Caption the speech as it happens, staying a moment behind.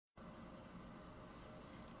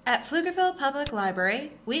At Pflugerville Public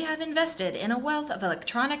Library, we have invested in a wealth of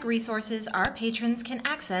electronic resources our patrons can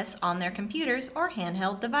access on their computers or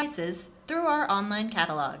handheld devices through our online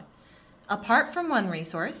catalog. Apart from one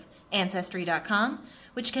resource, Ancestry.com,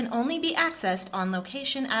 which can only be accessed on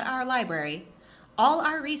location at our library, all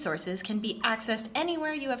our resources can be accessed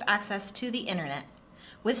anywhere you have access to the internet,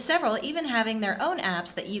 with several even having their own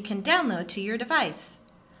apps that you can download to your device.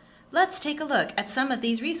 Let's take a look at some of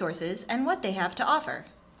these resources and what they have to offer.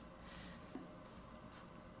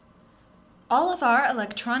 All of our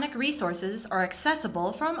electronic resources are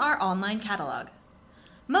accessible from our online catalog.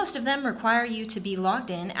 Most of them require you to be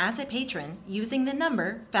logged in as a patron using the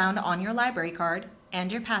number found on your library card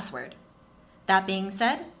and your password. That being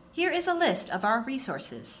said, here is a list of our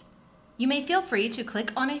resources. You may feel free to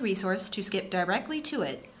click on a resource to skip directly to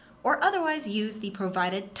it, or otherwise use the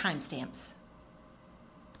provided timestamps.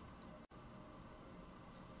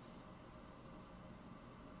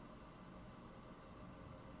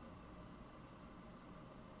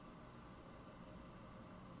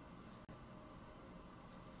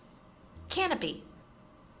 Kanopy.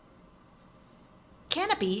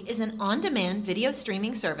 Kanopy is an on-demand video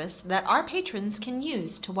streaming service that our patrons can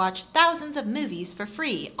use to watch thousands of movies for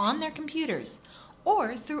free on their computers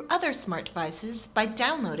or through other smart devices by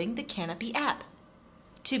downloading the Kanopy app.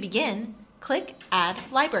 To begin, click Add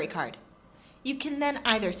Library Card. You can then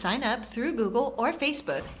either sign up through Google or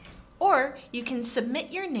Facebook, or you can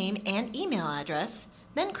submit your name and email address,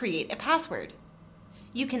 then create a password.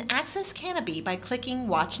 You can access Kanopy by clicking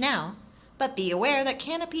Watch Now, but be aware that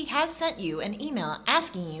Kanopy has sent you an email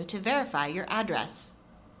asking you to verify your address.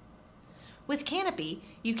 With Kanopy,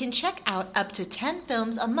 you can check out up to 10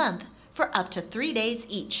 films a month for up to 3 days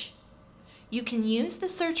each. You can use the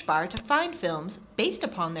search bar to find films based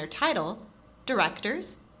upon their title,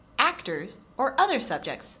 directors, actors, or other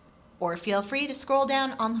subjects, or feel free to scroll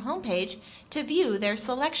down on the homepage to view their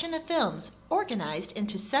selection of films organized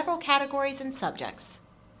into several categories and subjects.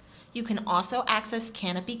 You can also access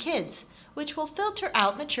Kanopy Kids, which will filter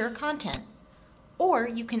out mature content. Or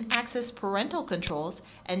you can access parental controls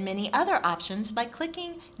and many other options by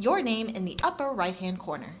clicking your name in the upper right-hand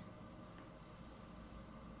corner.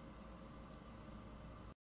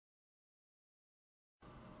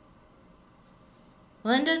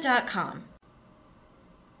 Lynda.com.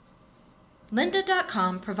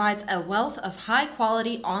 Lynda.com provides a wealth of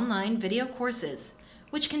high-quality online video courses,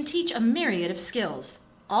 which can teach a myriad of skills,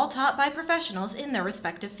 all taught by professionals in their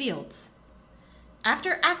respective fields.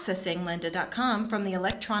 After accessing Lynda.com from the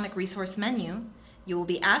electronic resource menu, you will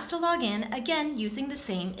be asked to log in again using the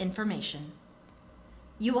same information.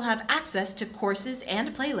 You will have access to courses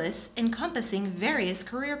and playlists encompassing various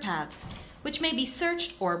career paths, which may be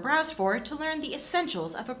searched or browsed for to learn the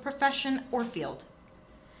essentials of a profession or field.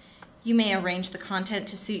 You may arrange the content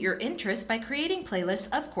to suit your interests by creating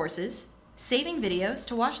playlists of courses, saving videos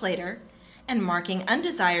to watch later, and marking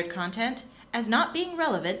undesired content as not being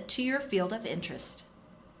relevant to your field of interest.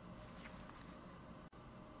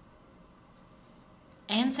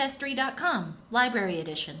 Ancestry.com Library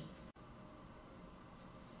Edition.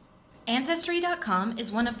 Ancestry.com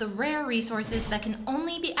is one of the rare resources that can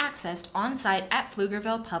only be accessed on-site at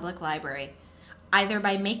Pflugerville Public Library, either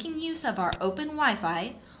by making use of our open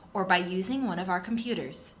Wi-Fi or by using one of our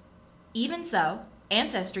computers. Even so,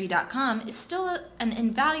 Ancestry.com is still an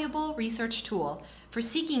invaluable research tool for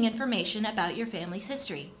seeking information about your family's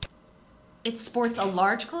history. It sports a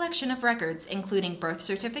large collection of records including birth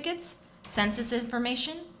certificates, census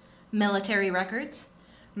information, military records,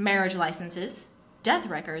 marriage licenses, death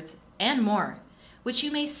records, and more, which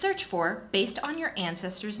you may search for based on your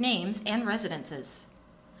ancestors' names and residences.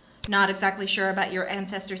 Not exactly sure about your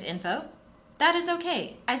ancestors' info? That is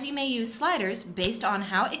okay, as you may use sliders based on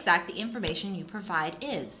how exact the information you provide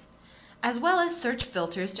is, as well as search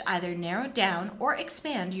filters to either narrow down or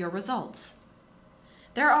expand your results.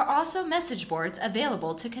 There are also message boards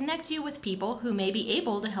available to connect you with people who may be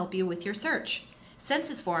able to help you with your search,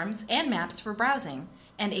 census forms and maps for browsing,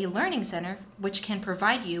 and a learning center which can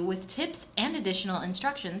provide you with tips and additional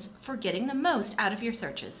instructions for getting the most out of your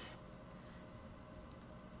searches.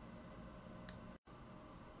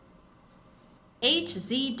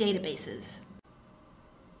 AtoZdatabases.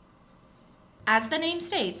 As the name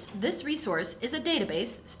states, this resource is a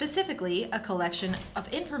database, specifically a collection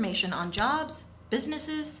of information on jobs,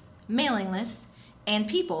 businesses, mailing lists, and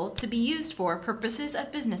people to be used for purposes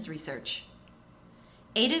of business research.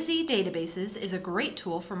 AtoZdatabases is a great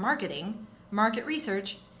tool for marketing, market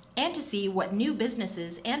research, and to see what new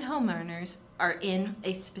businesses and homeowners are in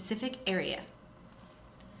a specific area.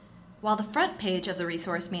 While the front page of the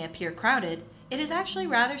resource may appear crowded, it is actually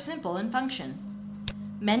rather simple in function.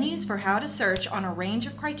 Menus for how to search on a range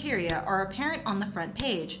of criteria are apparent on the front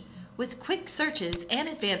page, with quick searches and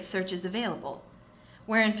advanced searches available,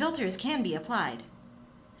 wherein filters can be applied.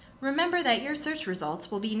 Remember that your search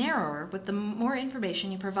results will be narrower with the more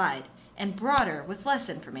information you provide, and broader with less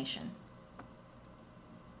information.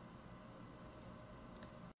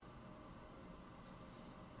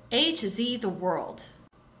 AtoZ The World.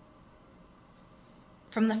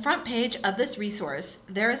 From the front page of this resource,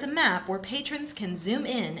 there is a map where patrons can zoom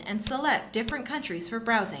in and select different countries for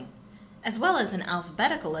browsing, as well as an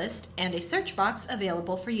alphabetical list and a search box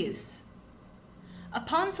available for use.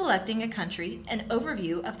 Upon selecting a country, an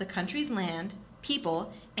overview of the country's land,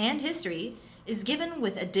 people, and history is given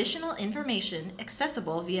with additional information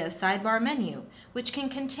accessible via a sidebar menu, which can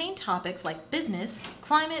contain topics like business,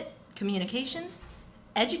 climate, communications,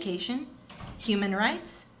 education, human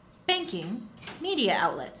rights, banking, media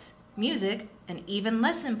outlets, music, and even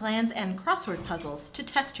lesson plans and crossword puzzles to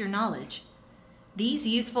test your knowledge. These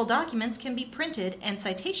useful documents can be printed and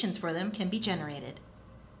citations for them can be generated.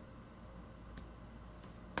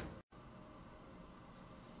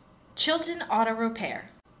 Chilton Auto Repair.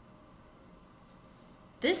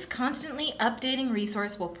 This constantly updating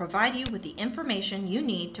resource will provide you with the information you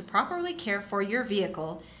need to properly care for your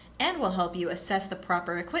vehicle and will help you assess the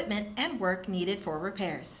proper equipment and work needed for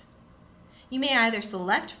repairs. You may either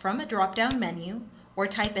select from a drop-down menu or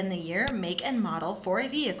type in the year, make, and model for a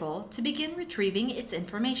vehicle to begin retrieving its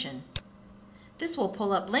information. This will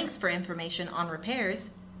pull up links for information on repairs,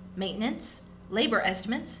 maintenance, labor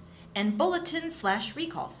estimates, and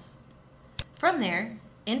bulletins/recalls. From there,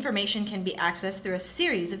 information can be accessed through a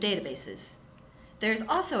series of databases. There's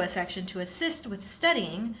also a section to assist with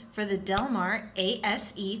studying for the Del Mar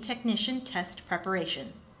ASE Technician Test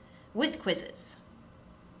Preparation, with quizzes.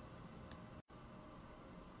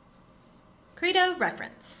 Credo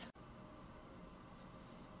Reference.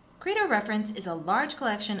 Credo Reference is a large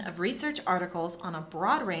collection of research articles on a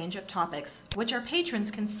broad range of topics which our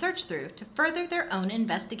patrons can search through to further their own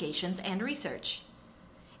investigations and research.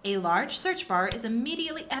 A large search bar is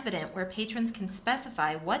immediately evident where patrons can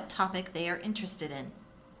specify what topic they are interested in.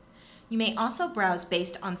 You may also browse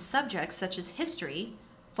based on subjects such as history,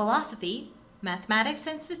 philosophy, mathematics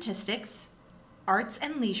and statistics, arts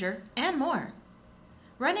and leisure, and more.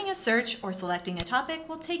 Running a search or selecting a topic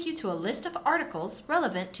will take you to a list of articles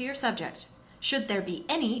relevant to your subject, should there be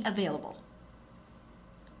any available.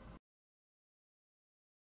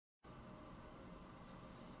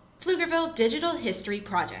 Pflugerville Digital History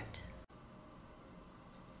Project.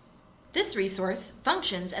 This resource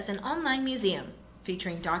functions as an online museum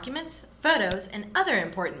featuring documents, photos, and other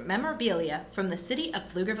important memorabilia from the city of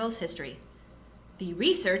Pflugerville's history. The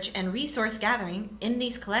research and resource gathering in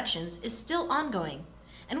these collections is still ongoing,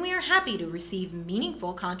 and we are happy to receive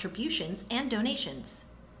meaningful contributions and donations.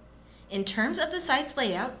 In terms of the site's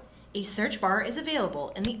layout, a search bar is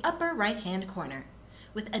available in the upper right-hand corner,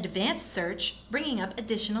 with advanced search bringing up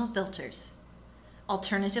additional filters.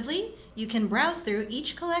 Alternatively, you can browse through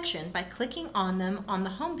each collection by clicking on them on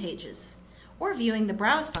the home pages, or viewing the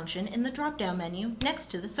browse function in the drop-down menu next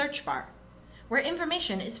to the search bar, where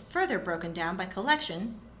information is further broken down by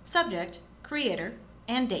collection, subject, creator,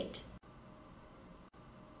 and date.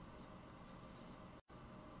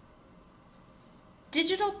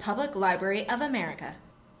 Digital Public Library of America.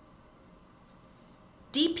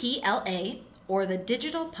 DPLA, or the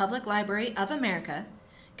Digital Public Library of America,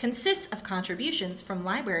 consists of contributions from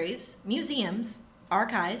libraries, museums,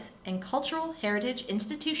 archives, and cultural heritage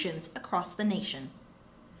institutions across the nation.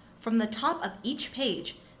 From the top of each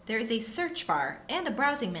page, there is a search bar and a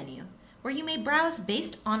browsing menu, where you may browse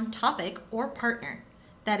based on topic or partner,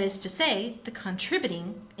 that is to say, the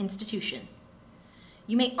contributing institution.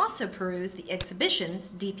 You may also peruse the exhibitions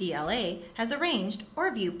DPLA has arranged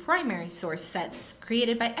or view primary source sets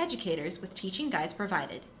created by educators with teaching guides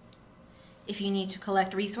provided. If you need to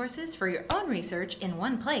collect resources for your own research in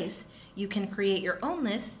one place, you can create your own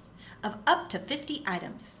list of up to 50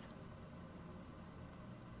 items.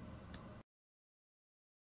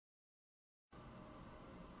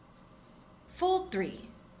 Fold 3,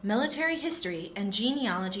 Military History and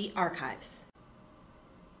Genealogy Archives.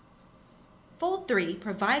 Fold 3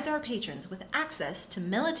 provides our patrons with access to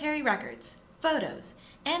military records, photos,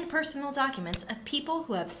 and personal documents of people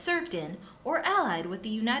who have served in or allied with the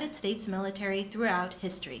United States military throughout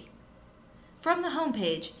history. From the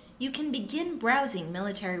homepage, you can begin browsing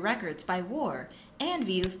military records by war and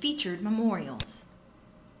view featured memorials.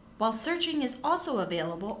 While searching is also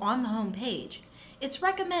available on the homepage, it's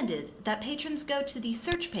recommended that patrons go to the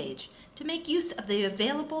search page to make use of the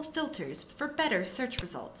available filters for better search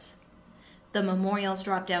results. The Memorials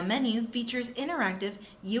drop-down menu features interactive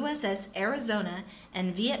USS Arizona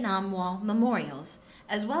and Vietnam War memorials,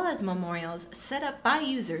 as well as memorials set up by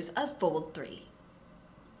users of Fold 3.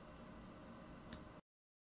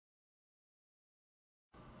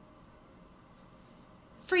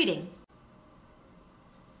 Freading.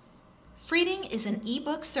 Freading is an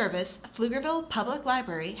e-book service Pflugerville Public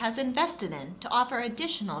Library has invested in to offer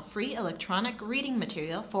additional free electronic reading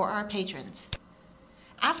material for our patrons.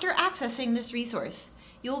 After accessing this resource,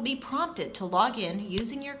 you will be prompted to log in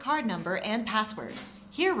using your card number and password,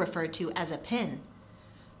 here referred to as a PIN,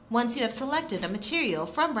 once you have selected a material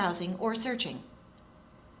from browsing or searching.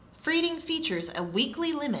 Freading features a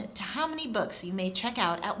weekly limit to how many books you may check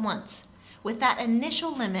out at once, with that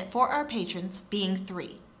initial limit for our patrons being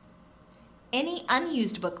 3. Any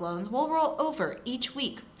unused book loans will roll over each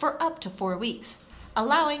week for up to 4 weeks,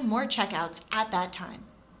 allowing more checkouts at that time.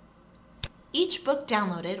 Each book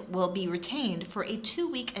downloaded will be retained for a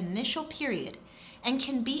 2-week initial period and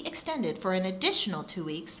can be extended for an additional 2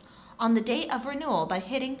 weeks on the day of renewal by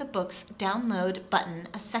hitting the book's download button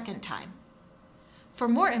a second time. For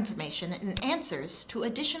more information and answers to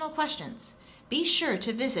additional questions, be sure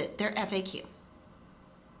to visit their FAQ.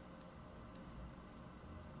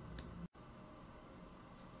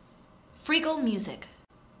 Freegal Music.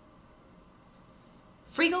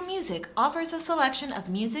 Freegal Music offers a selection of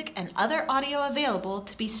music and other audio available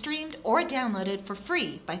to be streamed or downloaded for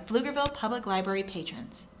free by Pflugerville Public Library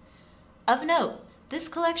patrons. Of note, this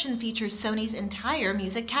collection features Sony's entire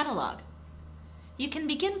music catalog. You can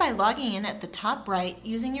begin by logging in at the top right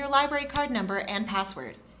using your library card number and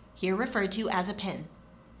password, here referred to as a PIN.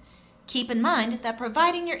 Keep in mind that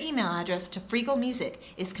providing your email address to Freegal Music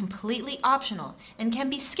is completely optional and can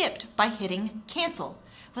be skipped by hitting Cancel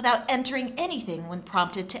without entering anything when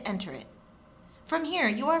prompted to enter it. From here,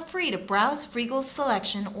 you are free to browse Freegal's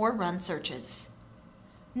selection or run searches.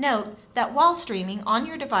 Note that while streaming on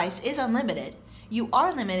your device is unlimited, you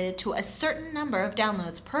are limited to a certain number of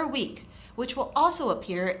downloads per week, which will also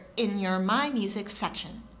appear in your My Music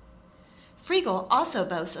section. Freegal also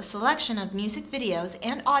boasts a selection of music videos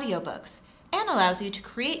and audiobooks and allows you to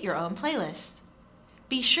create your own playlists.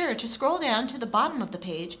 Be sure to scroll down to the bottom of the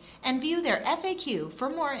page and view their FAQ for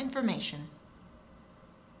more information.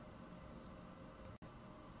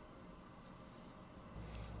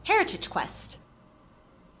 Heritage Quest.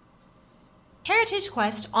 Heritage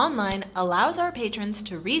Quest Online allows our patrons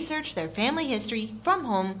to research their family history from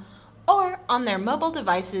home or on their mobile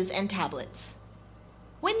devices and tablets.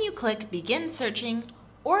 When you click Begin Searching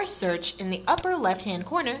or Search in the upper left-hand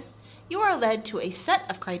corner, you are led to a set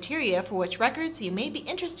of criteria for which records you may be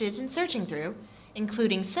interested in searching through,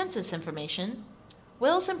 including census information,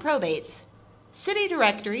 wills and probates, city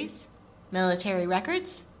directories, military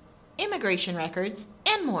records, immigration records,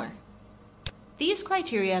 and more. These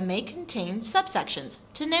criteria may contain subsections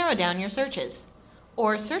to narrow down your searches,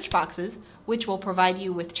 or search boxes which will provide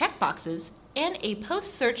you with checkboxes and a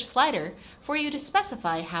post-search slider for you to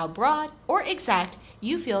specify how broad or exact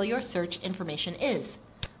you feel your search information is,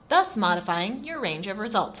 thus modifying your range of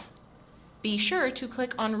results. Be sure to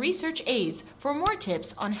click on Research Aids for more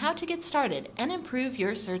tips on how to get started and improve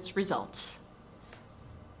your search results.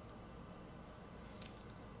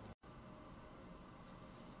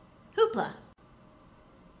 Hoopla.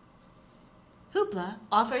 Hoopla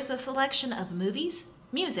offers a selection of movies,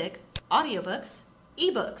 music, audiobooks,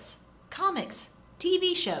 ebooks, comics,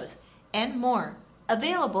 TV shows, and more,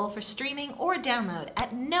 available for streaming or download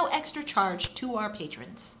at no extra charge to our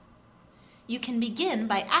patrons. You can begin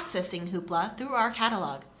by accessing Hoopla through our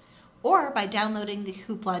catalog, or by downloading the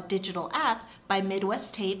Hoopla digital app by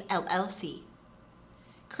Midwest Tape LLC.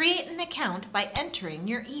 Create an account by entering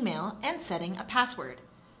your email and setting a password.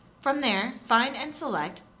 From there, find and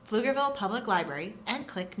select Pflugerville Public Library and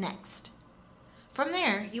click Next. From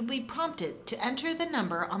there, you'll be prompted to enter the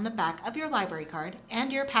number on the back of your library card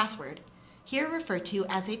and your password, here referred to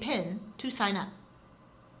as a PIN, to sign up.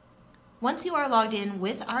 Once you are logged in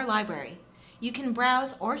with our library, you can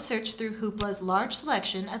browse or search through Hoopla's large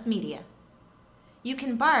selection of media. You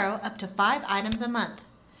can borrow up to 5 items a month,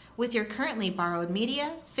 with your currently borrowed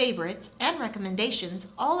media, favorites, and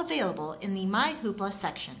recommendations all available in the My Hoopla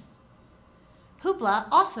section. Hoopla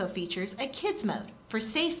also features a Kids mode for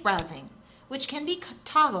safe browsing, which can be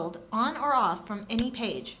toggled on or off from any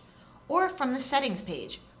page, or from the settings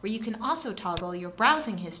page, where you can also toggle your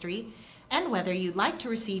browsing history and whether you'd like to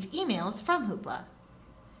receive emails from Hoopla.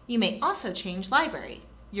 You may also change library,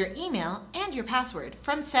 your email, and your password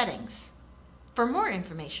from settings. For more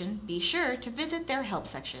information, be sure to visit their help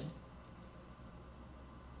section.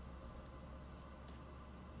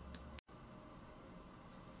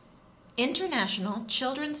 International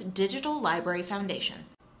Children's Digital Library Foundation.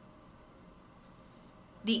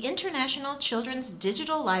 The International Children's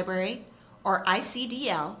Digital Library, or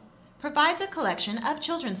ICDL, provides a collection of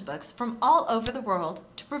children's books from all over the world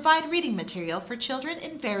to provide reading material for children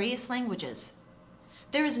in various languages.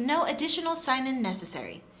 There is no additional sign-in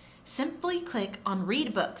necessary. Simply click on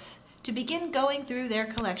Read Books to begin going through their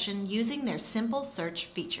collection using their simple search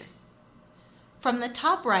feature. From the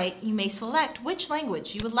top right, you may select which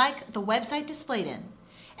language you would like the website displayed in,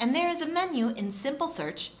 and there is a menu in Simple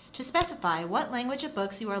Search to specify what language of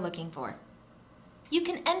books you are looking for. You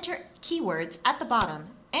can enter keywords at the bottom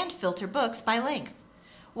and filter books by length.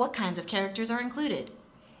 What kinds of characters are included?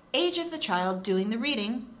 Age of the child doing the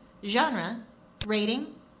reading, genre, rating,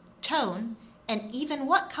 tone, and even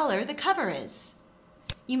what color the cover is.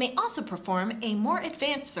 You may also perform a more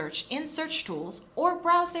advanced search in search tools or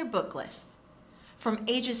browse their book lists. From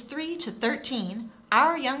ages 3 to 13,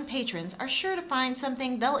 our young patrons are sure to find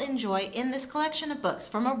something they'll enjoy in this collection of books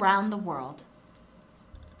from around the world.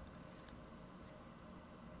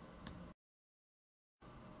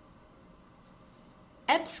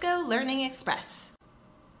 EBSCO Learning Express.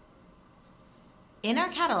 In our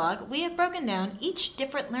catalog, we have broken down each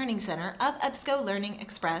different learning center of EBSCO Learning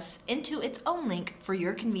Express into its own link for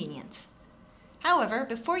your convenience. However,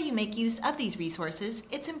 before you make use of these resources,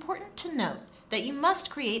 it's important to note that you must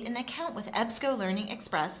create an account with EBSCO Learning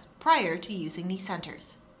Express prior to using these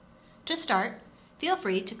centers. To start, feel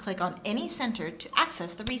free to click on any center to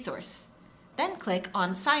access the resource. Then click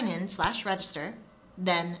on Sign In/Register,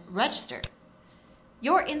 then Register.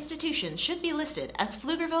 Your institution should be listed as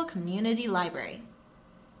Pflugerville Community Library.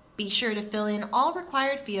 Be sure to fill in all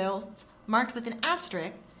required fields marked with an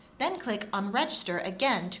asterisk, then click on Register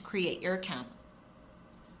again to create your account.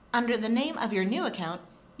 Under the name of your new account,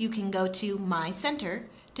 you can go to My Center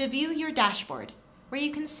to view your dashboard, where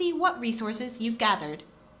you can see what resources you've gathered,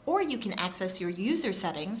 or you can access your user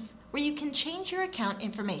settings, where you can change your account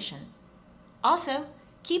information. Also,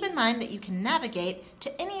 keep in mind that you can navigate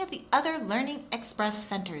to any of the other Learning Express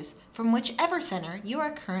centers from whichever center you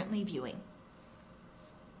are currently viewing.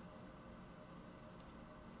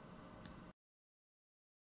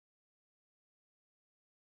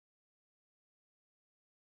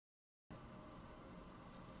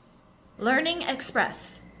 Learning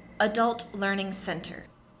Express, Adult Learning Center.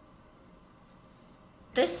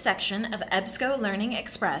 This section of EBSCO Learning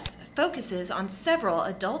Express focuses on several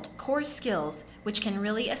adult core skills which can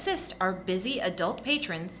really assist our busy adult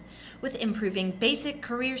patrons with improving basic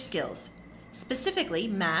career skills, specifically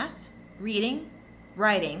math, reading,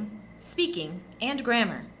 writing, speaking, and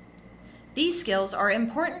grammar. These skills are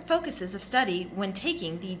important focuses of study when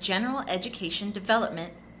taking the General Education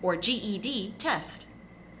Development, or GED, test.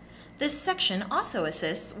 This section also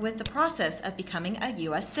assists with the process of becoming a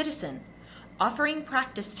U.S. citizen, offering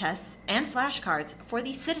practice tests and flashcards for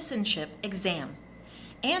the citizenship exam,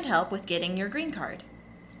 and help with getting your green card.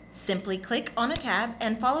 Simply click on a tab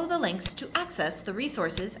and follow the links to access the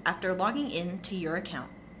resources after logging in to your account.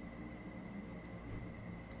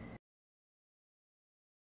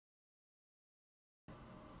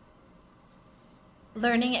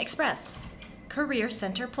 Learning Express, Career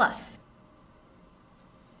Center Plus.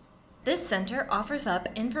 This center offers up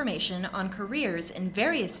information on careers in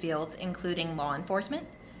various fields including law enforcement,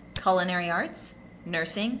 culinary arts,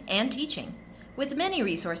 nursing, and teaching, with many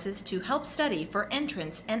resources to help study for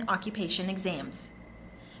entrance and occupation exams.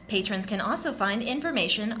 Patrons can also find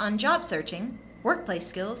information on job searching, workplace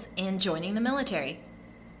skills, and joining the military.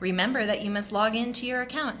 Remember that you must log into your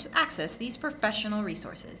account to access these professional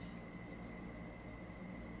resources.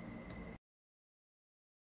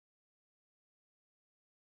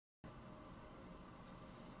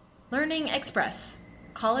 Learning Express,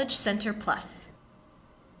 College Center Plus.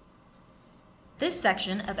 This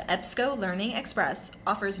section of EBSCO Learning Express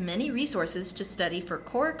offers many resources to study for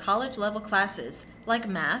core college-level classes like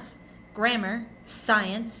math, grammar,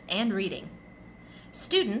 science, and reading.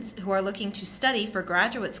 Students who are looking to study for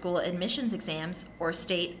graduate school admissions exams or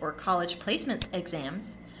state or college placement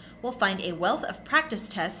exams will find a wealth of practice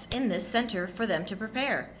tests in this center for them to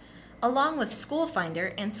prepare, along with School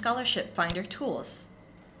Finder and Scholarship Finder tools.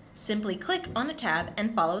 Simply click on a tab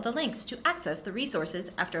and follow the links to access the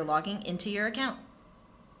resources after logging into your account.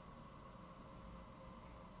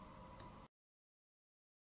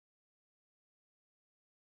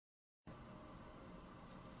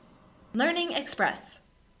 Learning Express,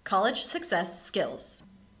 College Success Skills.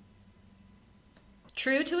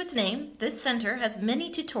 True to its name, this center has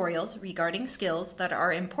many tutorials regarding skills that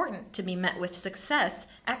are important to be met with success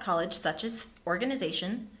at college, such as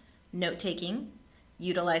organization, note-taking,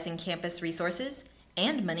 utilizing campus resources,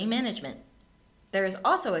 and money management. There is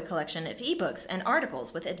also a collection of ebooks and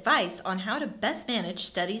articles with advice on how to best manage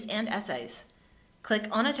studies and essays. Click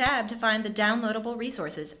on a tab to find the downloadable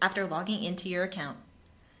resources after logging into your account.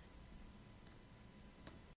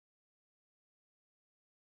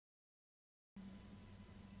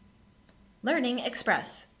 Learning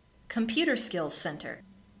Express, Computer Skills Center.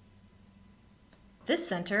 This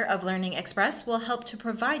Center of Learning Express will help to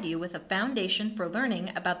provide you with a foundation for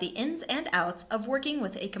learning about the ins and outs of working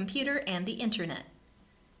with a computer and the internet.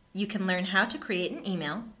 You can learn how to create an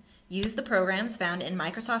email, use the programs found in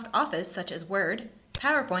Microsoft Office such as Word,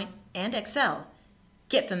 PowerPoint, and Excel,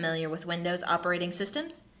 get familiar with Windows operating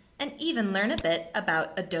systems, and even learn a bit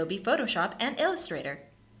about Adobe Photoshop and Illustrator.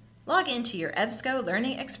 Log into your EBSCO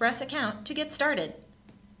Learning Express account to get started.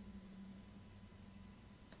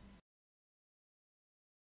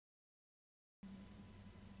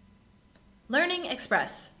 Learning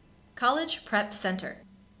Express, College Prep Center.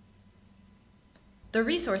 The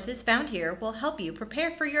resources found here will help you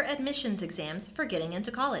prepare for your admissions exams for getting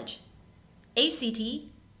into college. ACT,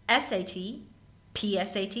 SAT,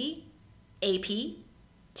 PSAT, AP,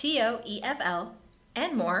 TOEFL,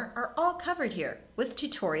 and more are all covered here with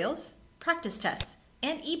tutorials, practice tests,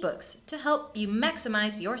 and ebooks to help you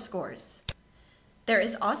maximize your scores. There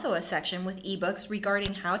is also a section with ebooks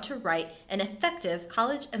regarding how to write an effective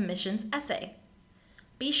college admissions essay.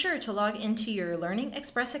 Be sure to log into your Learning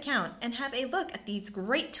Express account and have a look at these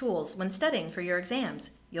great tools when studying for your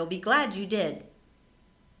exams. You'll be glad you did.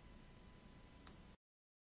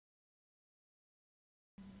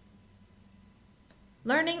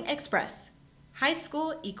 Learning Express, High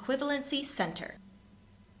School Equivalency Center.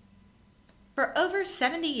 For over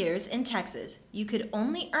 70 years in Texas, you could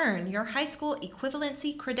only earn your high school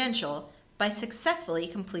equivalency credential by successfully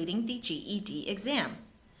completing the GED exam.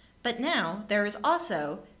 But now there is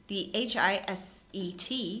also the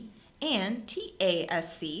HISET and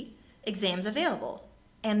TASC exams available,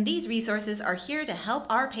 and these resources are here to help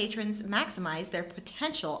our patrons maximize their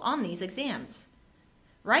potential on these exams.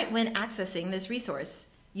 Right when accessing this resource,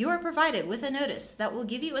 you are provided with a notice that will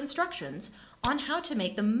give you instructions on how to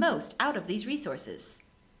make the most out of these resources.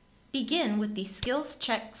 Begin with the Skills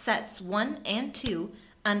Check Sets 1 and 2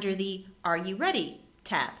 under the Are You Ready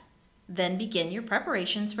tab. Then begin your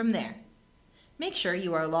preparations from there. Make sure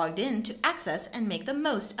you are logged in to access and make the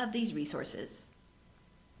most of these resources.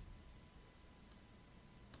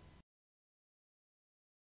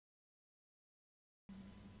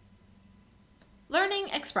 Learning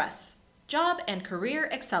Express, Job and Career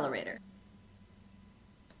Accelerator.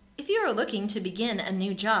 If you are looking to begin a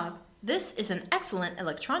new job, this is an excellent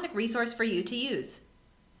electronic resource for you to use.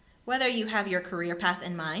 Whether you have your career path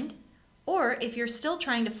in mind, or if you're still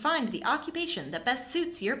trying to find the occupation that best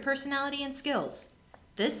suits your personality and skills,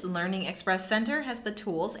 this Learning Express Center has the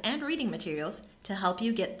tools and reading materials to help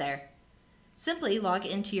you get there. Simply log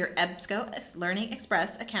into your EBSCO Learning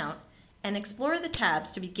Express account and explore the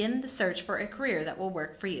tabs to begin the search for a career that will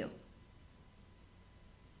work for you.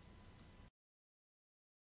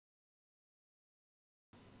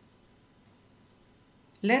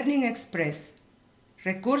 Learning Express,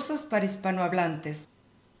 Recursos para hispanohablantes.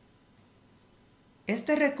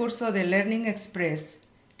 Este recurso de Learning Express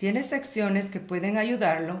tiene secciones que pueden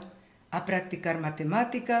ayudarlo a practicar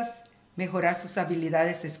matemáticas, mejorar sus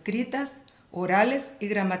habilidades escritas, orales y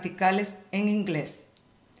gramaticales en inglés,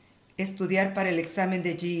 estudiar para el examen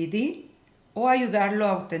de GED o ayudarlo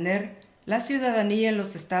a obtener la ciudadanía en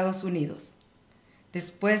los Estados Unidos.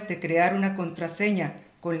 Después de crear una contraseña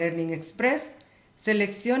con Learning Express,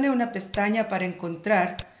 seleccione una pestaña para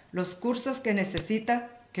encontrar los cursos que necesita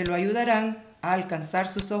que lo ayudarán a alcanzar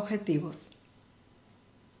sus objetivos.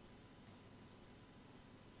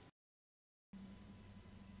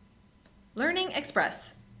 Learning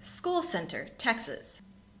Express, School Center, Texas.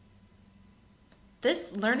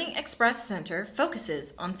 This Learning Express Center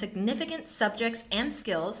focuses on significant subjects and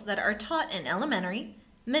skills that are taught in elementary,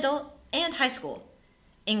 middle, and high school,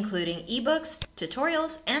 including ebooks,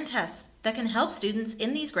 tutorials, and tests that can help students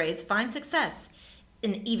in these grades find success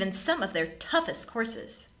in even some of their toughest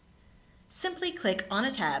courses. Simply click on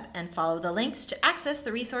a tab and follow the links to access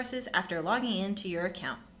the resources after logging into your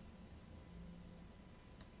account.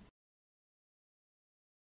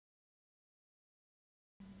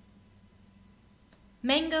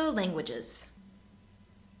 Mango Languages.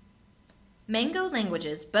 Mango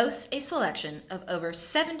Languages boasts a selection of over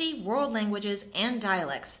 70 world languages and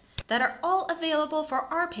dialects that are all available for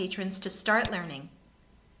our patrons to start learning.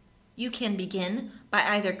 You can begin by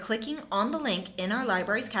either clicking on the link in our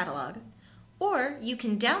library's catalog, or you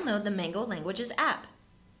can download the Mango Languages app.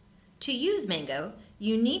 To use Mango,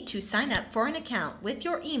 you need to sign up for an account with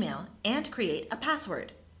your email and create a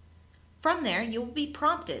password. From there, you will be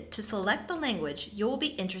prompted to select the language you will be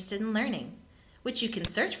interested in learning, which you can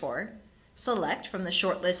search for, select from the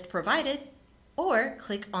short list provided, or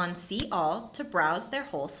click on See All to browse their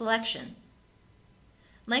whole selection.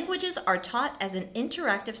 Languages are taught as an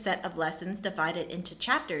interactive set of lessons divided into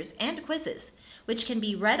chapters and quizzes, which can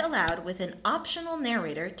be read aloud with an optional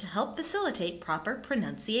narrator to help facilitate proper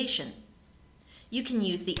pronunciation. You can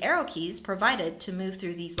use the arrow keys provided to move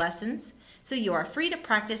through these lessons, so you are free to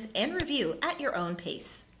practice and review at your own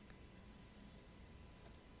pace.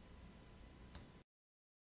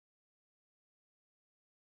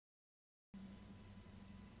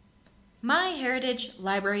 MyHeritage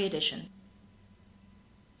Library Edition.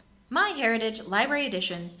 MyHeritage Library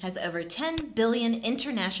Edition has over 10 billion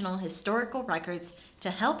international historical records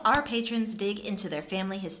to help our patrons dig into their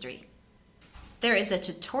family history. There is a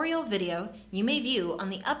tutorial video you may view on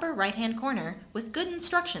the upper right-hand corner with good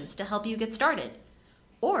instructions to help you get started.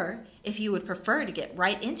 Or, if you would prefer to get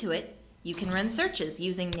right into it, you can run searches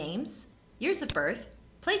using names, years of birth,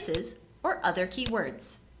 places, or other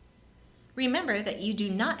keywords. Remember that you do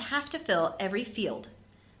not have to fill every field,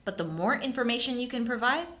 but the more information you can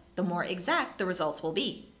provide, the more exact the results will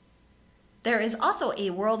be. There is also a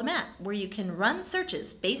world map where you can run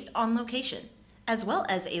searches based on location, as well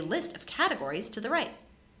as a list of categories to the right.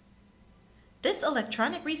 This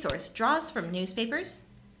electronic resource draws from newspapers,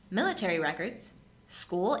 military records,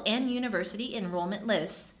 school and university enrollment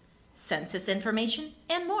lists, census information,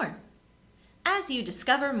 and more. As you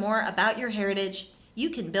discover more about your heritage, you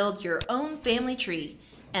can build your own family tree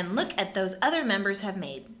and look at those other members have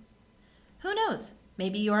made. Who knows,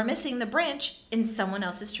 maybe you are missing the branch in someone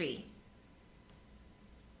else's tree.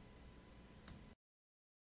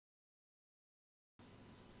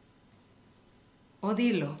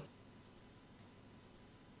 Odilo.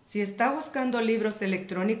 Si está buscando libros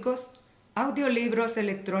electrónicos, audiolibros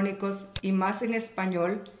electrónicos y más en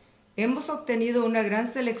español, hemos obtenido una gran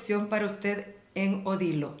selección para usted en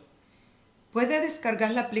Odilo. Puede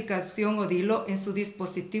descargar la aplicación Odilo en su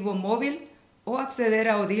dispositivo móvil o acceder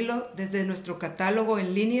a Odilo desde nuestro catálogo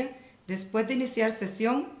en línea después de iniciar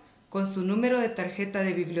sesión con su número de tarjeta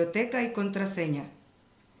de biblioteca y contraseña.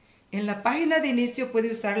 En la página de inicio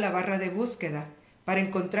puede usar la barra de búsqueda para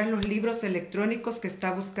encontrar los libros electrónicos que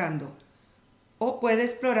está buscando, o puede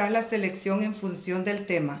explorar la selección en función del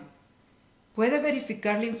tema. Puede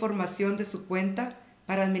verificar la información de su cuenta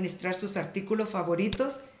para administrar sus artículos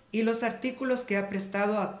favoritos y los artículos que ha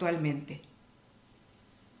prestado actualmente.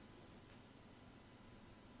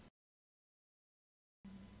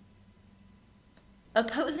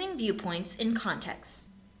 Opposing viewpoints in context.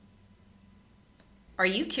 Are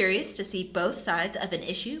you curious to see both sides of an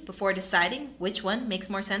issue before deciding which one makes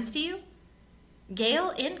more sense to you? Gale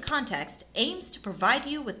in Context aims to provide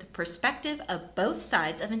you with the perspective of both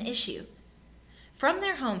sides of an issue. From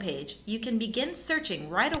their homepage, you can begin searching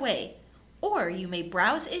right away, or you may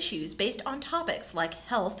browse issues based on topics like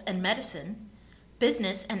health and medicine,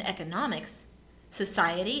 business and economics,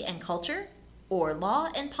 society and culture, or law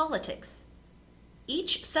and politics.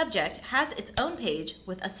 Each subject has its own page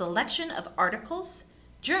with a selection of articles,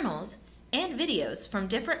 journals, and videos from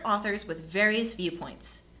different authors with various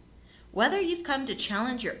viewpoints. Whether you've come to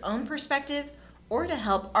challenge your own perspective or to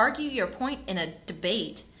help argue your point in a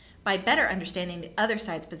debate by better understanding the other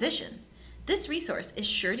side's position, this resource is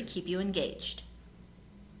sure to keep you engaged.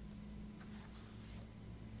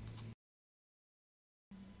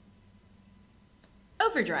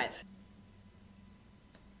 OverDrive.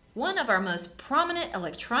 One of our most prominent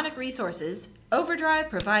electronic resources, OverDrive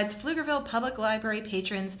provides Pflugerville Public Library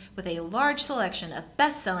patrons with a large selection of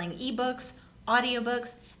best-selling ebooks,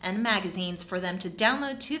 audiobooks, and magazines for them to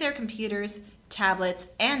download to their computers, tablets,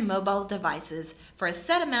 and mobile devices for a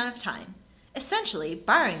set amount of time, essentially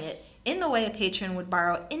borrowing it in the way a patron would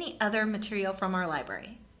borrow any other material from our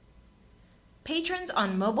library. Patrons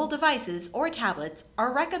on mobile devices or tablets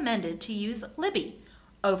are recommended to use Libby,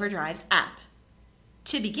 OverDrive's app.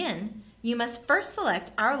 To begin, you must first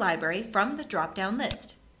select our library from the drop-down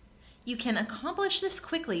list. You can accomplish this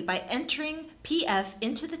quickly by entering PF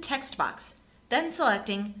into the text box, then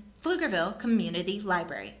selecting Pflugerville Community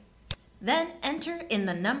Library. Then enter in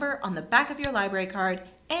the number on the back of your library card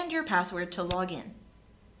and your password to log in.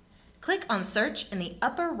 Click on Search in the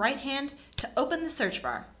upper right hand to open the search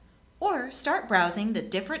bar, or start browsing the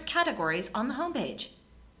different categories on the homepage.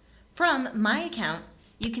 From My Account,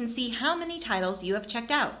 you can see how many titles you have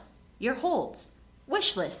checked out, your holds,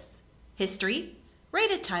 wish lists, history,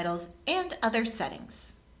 rated titles, and other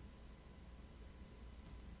settings.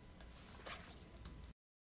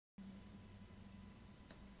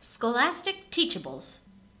 Scholastic Teachables.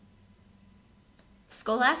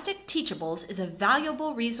 Scholastic Teachables is a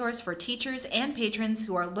valuable resource for teachers and patrons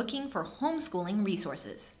who are looking for homeschooling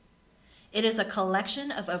resources. It is a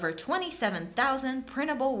collection of over 27,000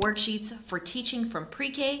 printable worksheets for teaching from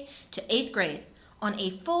pre-K to 8th grade on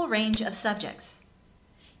a full range of subjects.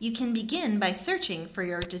 You can begin by searching for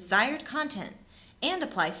your desired content and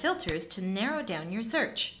apply filters to narrow down your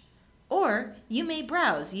search. Or you may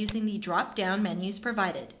browse using the drop-down menus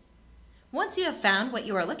provided. Once you have found what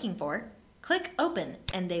you are looking for, click Open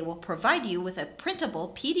and they will provide you with a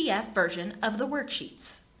printable PDF version of the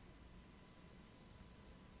worksheets.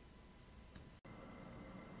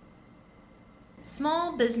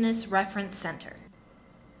 Small Business Reference Center.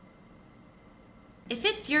 If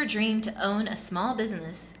it's your dream to own a small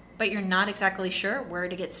business, but you're not exactly sure where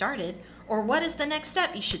to get started or what is the next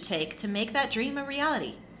step you should take to make that dream a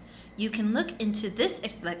reality, you can look into this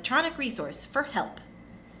electronic resource for help.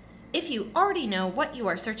 If you already know what you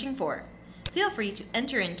are searching for, feel free to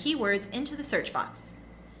enter in keywords into the search box.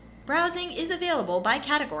 Browsing is available by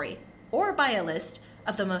category or by a list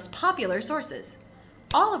of the most popular sources,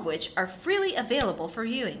 all of which are freely available for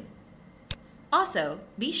viewing. Also,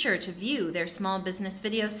 be sure to view their small business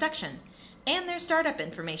videos section and their startup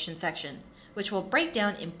information section, which will break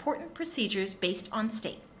down important procedures based on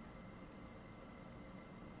state.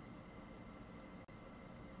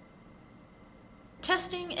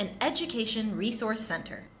 Testing and Education Resource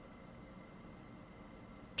Center.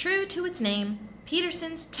 True to its name,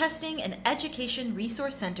 Peterson's Testing and Education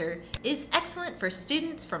Resource Center is excellent for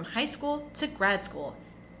students from high school to grad school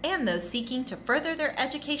and those seeking to further their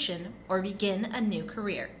education or begin a new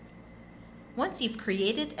career. Once you've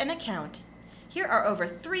created an account, here are over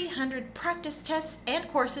 300 practice tests and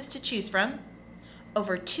courses to choose from,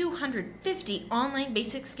 over 250 online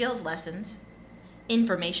basic skills lessons,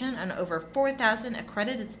 information on over 4,000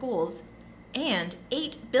 accredited schools, and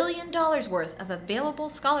 $8 billion worth of available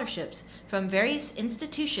scholarships from various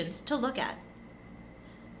institutions to look at.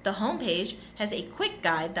 The homepage has a quick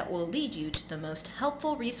guide that will lead you to the most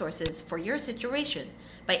helpful resources for your situation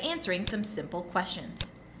by answering some simple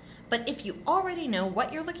questions. But if you already know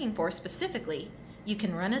what you're looking for specifically, you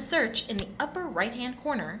can run a search in the upper right-hand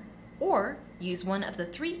corner or use one of the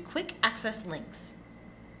 3 quick access links.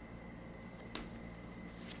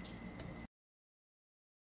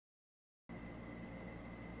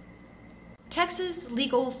 Texas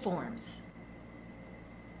Legal Forms.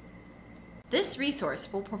 This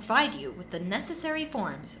resource will provide you with the necessary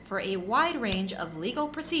forms for a wide range of legal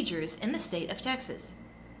procedures in the state of Texas.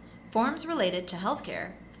 Forms related to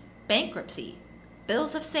healthcare, bankruptcy,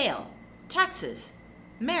 bills of sale, taxes,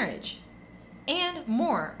 marriage, and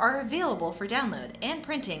more are available for download and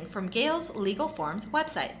printing from Gale's Legal Forms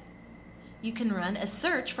website. You can run a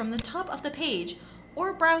search from the top of the page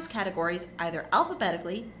or browse categories either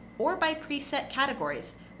alphabetically or by preset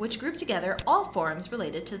categories, which group together all forms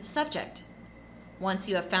related to the subject. Once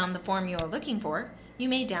you have found the form you are looking for, you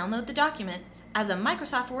may download the document as a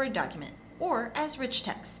Microsoft Word document or as rich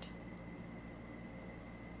text.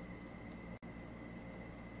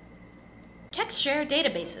 TextShare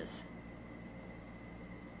Databases.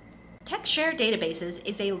 TextShare Databases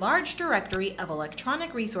is a large directory of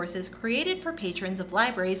electronic resources created for patrons of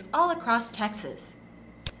libraries all across Texas.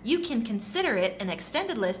 You can consider it an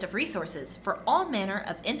extended list of resources for all manner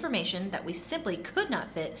of information that we simply could not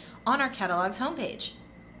fit on our catalog's homepage.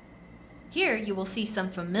 Here you will see some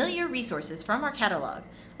familiar resources from our catalog,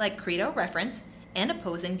 like Credo Reference and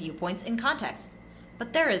opposing viewpoints in context.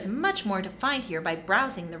 But there is much more to find here by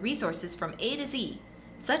browsing the resources from A to Z,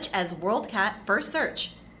 such as WorldCat First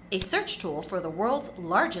Search, a search tool for the world's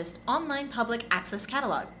largest online public access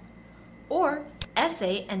catalog, or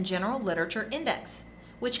Essay and General Literature Index,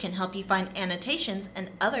 which can help you find annotations and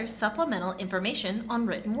other supplemental information on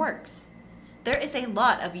written works. There is a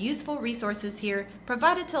lot of useful resources here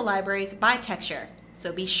provided to libraries by TextShare,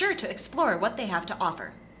 so be sure to explore what they have to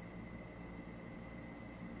offer.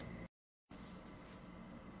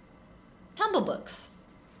 Tumblebooks.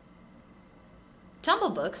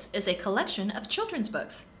 Tumblebooks is a collection of children's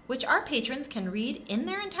books, which our patrons can read in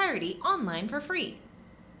their entirety online for free.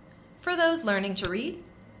 For those learning to read,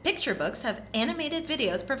 picture books have animated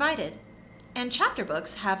videos provided, and chapter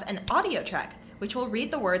books have an audio track which will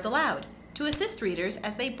read the words aloud to assist readers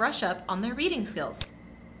as they brush up on their reading skills.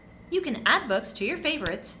 You can add books to your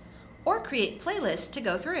favorites or create playlists to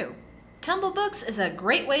go through. Tumblebooks is a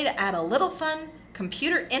great way to add a little fun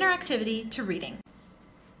computer interactivity to reading.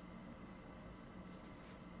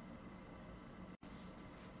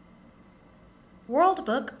 World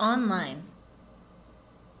Book Online.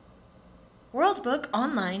 WorldBook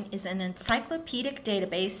Online is an encyclopedic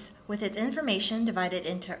database with its information divided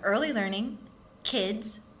into early learning,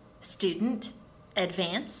 kids, student,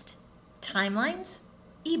 advanced, timelines,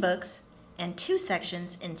 ebooks, and 2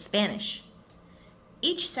 sections in Spanish.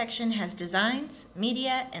 Each section has designs,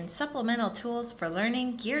 media, and supplemental tools for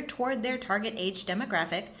learning geared toward their target age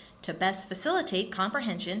demographic to best facilitate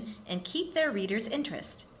comprehension and keep their readers'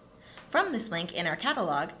 interest. From this link in our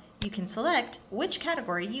catalog, you can select which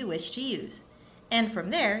category you wish to use, and from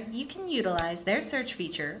there you can utilize their search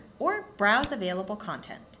feature or browse available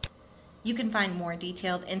content. You can find more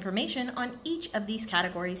detailed information on each of these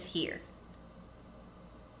categories here.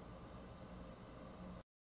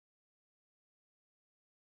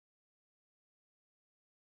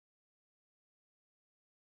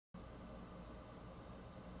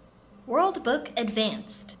 WorldBook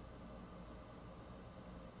Advanced.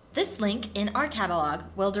 This link in our catalog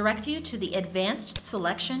will direct you to the advanced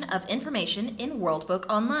selection of information in WorldBook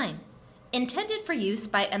Online, intended for use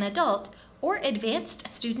by an adult or advanced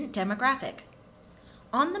student demographic.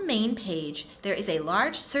 On the main page, there is a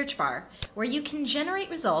large search bar where you can generate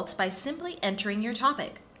results by simply entering your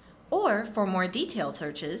topic. Or, for more detailed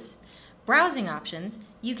searches, browsing options,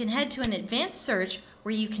 you can head to an advanced search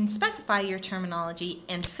where you can specify your terminology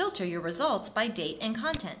and filter your results by date and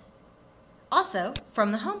content. Also,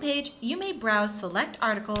 from the homepage, you may browse select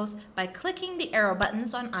articles by clicking the arrow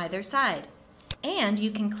buttons on either side. And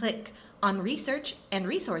you can click on Research and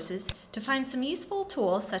Resources to find some useful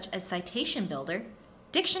tools such as Citation Builder,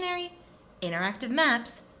 Dictionary, interactive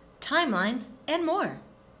maps, timelines, and more.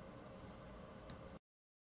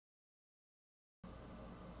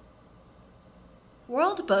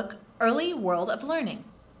 WorldBook Early World of Learning.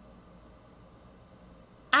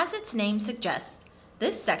 As its name suggests,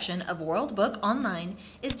 this section of WorldBook Online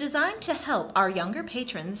is designed to help our younger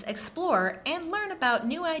patrons explore and learn about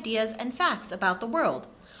new ideas and facts about the world,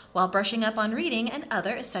 while brushing up on reading and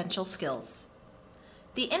other essential skills.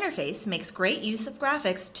 The interface makes great use of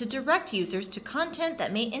graphics to direct users to content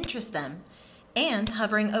that may interest them, and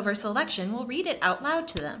hovering over selection will read it out loud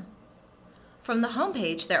to them. From the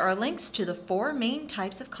homepage, there are links to the 4 main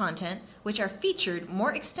types of content which are featured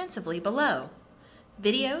more extensively below: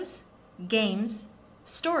 videos, games,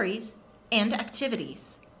 stories, and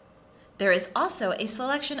activities. There is also a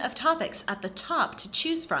selection of topics at the top to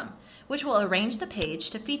choose from, which will arrange the page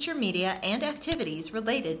to feature media and activities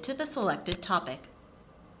related to the selected topic.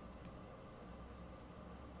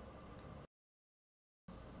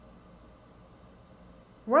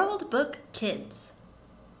 WorldBook Kids.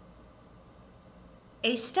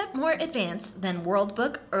 A step more advanced than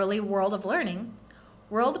WorldBook Early World of Learning,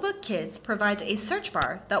 WorldBook Kids provides a search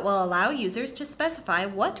bar that will allow users to specify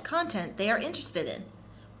what content they are interested in,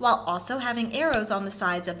 while also having arrows on the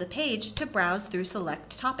sides of the page to browse through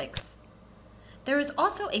select topics. There is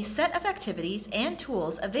also a set of activities and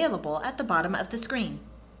tools available at the bottom of the screen.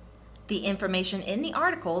 The information in the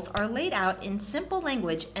articles are laid out in simple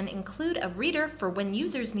language and include a reader for when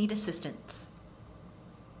users need assistance.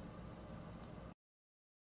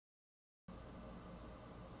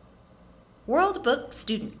 WorldBook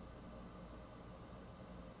Student.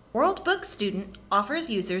 WorldBook Student offers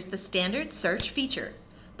users the standard search feature,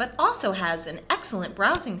 but also has an excellent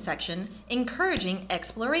browsing section encouraging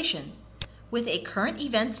exploration, with a current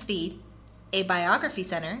events feed, a biography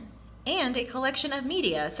center, and a collection of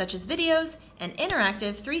media such as videos and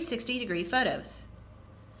interactive 360-degree photos.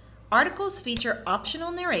 Articles feature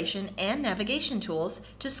optional narration and navigation tools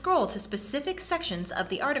to scroll to specific sections of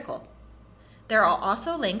the article. There are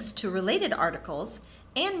also links to related articles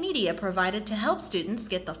and media provided to help students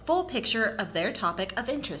get the full picture of their topic of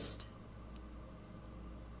interest.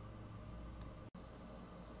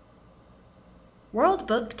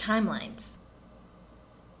 WorldBook Timelines.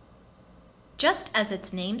 Just as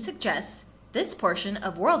its name suggests, this portion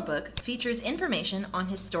of WorldBook features information on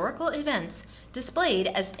historical events displayed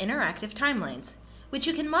as interactive timelines, which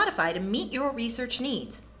you can modify to meet your research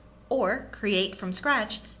needs, or create from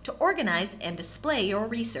scratch to organize and display your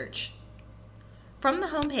research. From the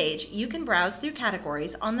home page, you can browse through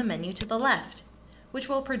categories on the menu to the left, which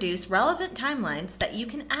will produce relevant timelines that you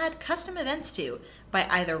can add custom events to by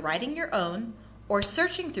either writing your own or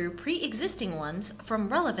searching through pre-existing ones from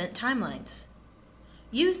relevant timelines.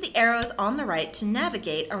 Use the arrows on the right to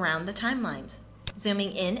navigate around the timelines,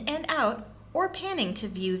 zooming in and out or panning to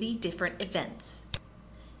view the different events.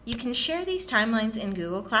 You can share these timelines in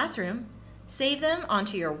Google Classroom, save them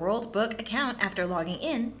onto your WorldBook account after logging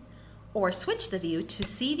in, or switch the view to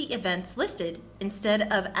see the events listed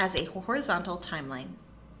instead of as a horizontal timeline.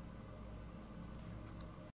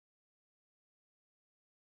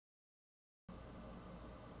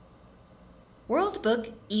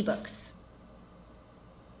 Worldbook eBooks.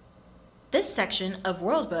 This section of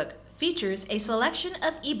Worldbook features a selection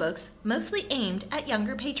of ebooks mostly aimed at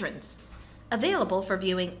younger patrons, available for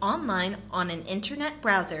viewing online on an internet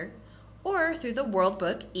browser or through the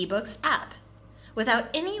Worldbook eBooks app, without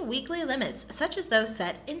any weekly limits such as those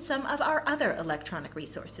set in some of our other electronic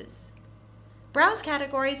resources. Browse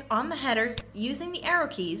categories on the header using the arrow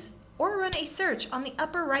keys or run a search on the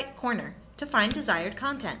upper right corner to find desired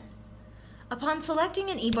content. Upon selecting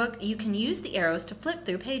an ebook, you can use the arrows to flip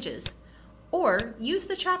through pages, or use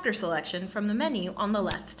the chapter selection from the menu on the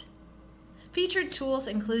left. Featured tools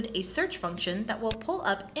include a search function that will pull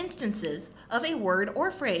up instances of a word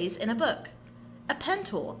or phrase in a book, a pen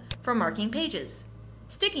tool for marking pages,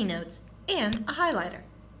 sticky notes, and a highlighter.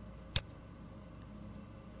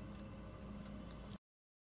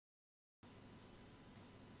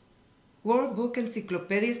 Worldbook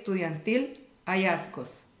Enciclopedia Estudiantil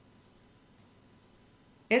Hallazgos.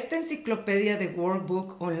 Esta enciclopedia de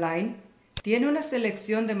Worldbook Online tiene una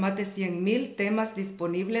selección de más de 100,000 temas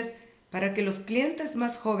disponibles para que los clientes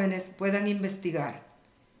más jóvenes puedan investigar.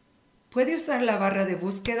 Puede usar la barra de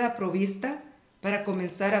búsqueda provista para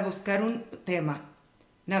comenzar a buscar un tema,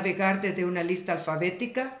 navegar desde una lista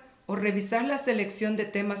alfabética o revisar la selección de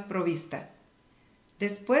temas provista.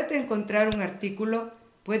 Después de encontrar un artículo,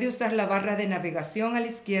 puede usar la barra de navegación a la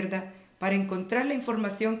izquierda para encontrar la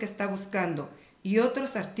información que está buscando y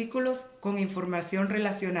otros artículos con información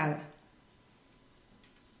relacionada.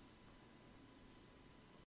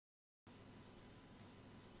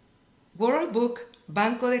 Worldbook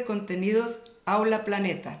Banco de Contenidos Aula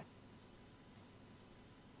Planeta.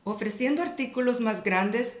 Ofreciendo artículos más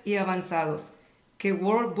grandes y avanzados que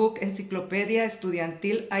Worldbook Enciclopedia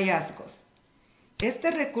Estudiantil Hallazgos.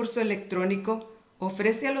 Este recurso electrónico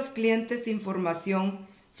ofrece a los clientes información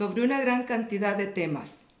sobre una gran cantidad de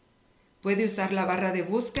temas. Puede usar la barra de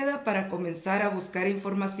búsqueda para comenzar a buscar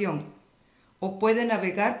información, o puede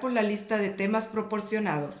navegar por la lista de temas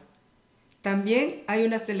proporcionados. También hay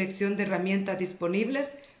una selección de herramientas disponibles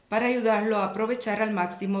para ayudarlo a aprovechar al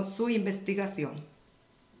máximo su investigación.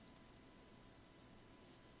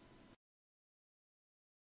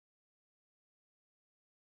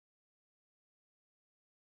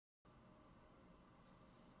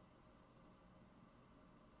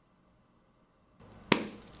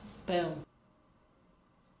 Boom.